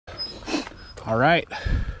All right.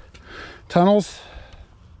 Tunnels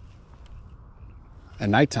at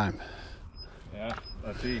nighttime. Yeah,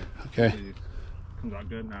 let's see. Okay. Comes out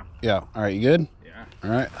good now. Yeah. All right, you good? Yeah. All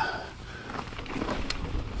right.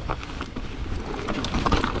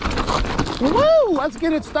 Woo! Let's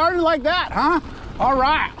get it started like that, huh? All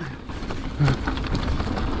right.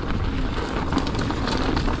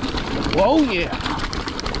 Whoa, yeah.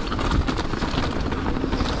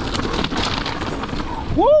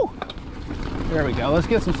 Woo! There we go. Let's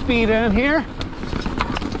get some speed in here.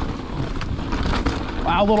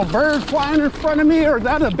 Wow, little bird flying in front of me, or is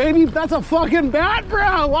that a baby? That's a fucking bat,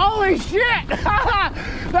 bro. Holy shit.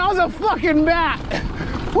 That was a fucking bat.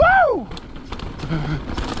 Woo!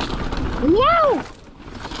 Whoa!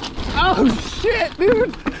 Oh shit,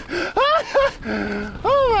 dude!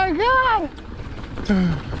 Oh my god!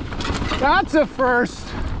 That's a first.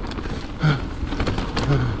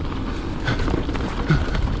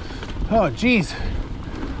 Oh geez.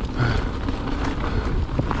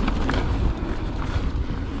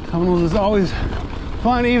 Tunnels is always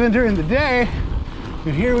fun even during the day,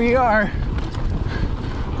 and here we are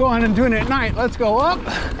going and doing it at night. Let's go up.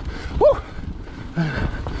 Woo!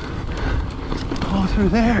 All through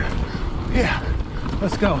there. Yeah.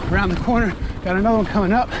 Let's go around the corner. Got another one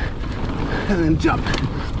coming up, and then jump.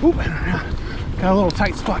 Oop, and around. Got a little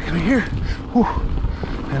tight spot coming here. Woo.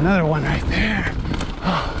 Another one right there.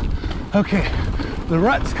 Oh. Okay, the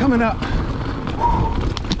rut's coming up. Woo.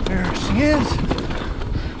 There she is.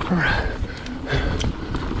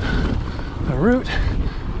 The root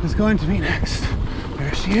is going to be next.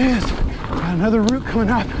 There she is. Got another root coming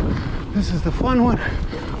up. This is the fun one.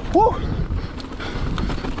 Woo!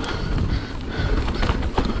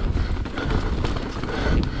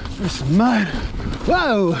 There's some mud.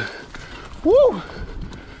 Whoa! Woo!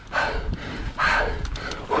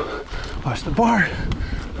 Watch the bar.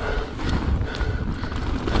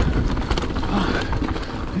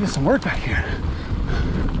 Oh, we did some work back here.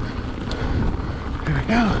 Here we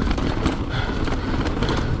go.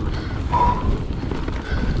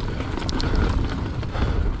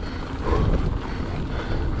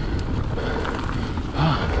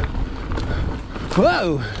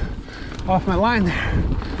 Whoa! Off my line there.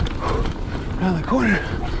 Around the corner.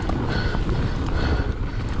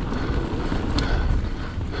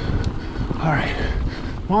 All right.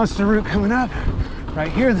 Monster root coming up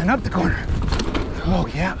right here, then up the corner. Oh,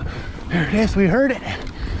 yeah. There it is. We heard it.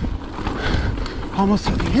 Almost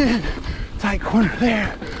to the end. Tight corner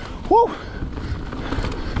there. Woo!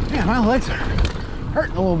 Man, my legs are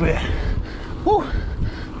hurting a little bit. Woo! All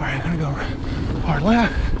right, I'm gonna go hard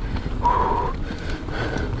left.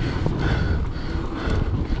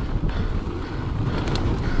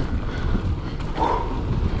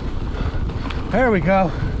 There we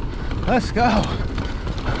go. Let's go.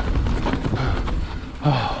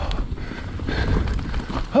 Oh.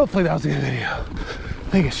 Hopefully that was a good video. I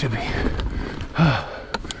think it should be.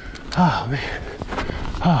 Oh, man.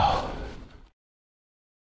 Oh.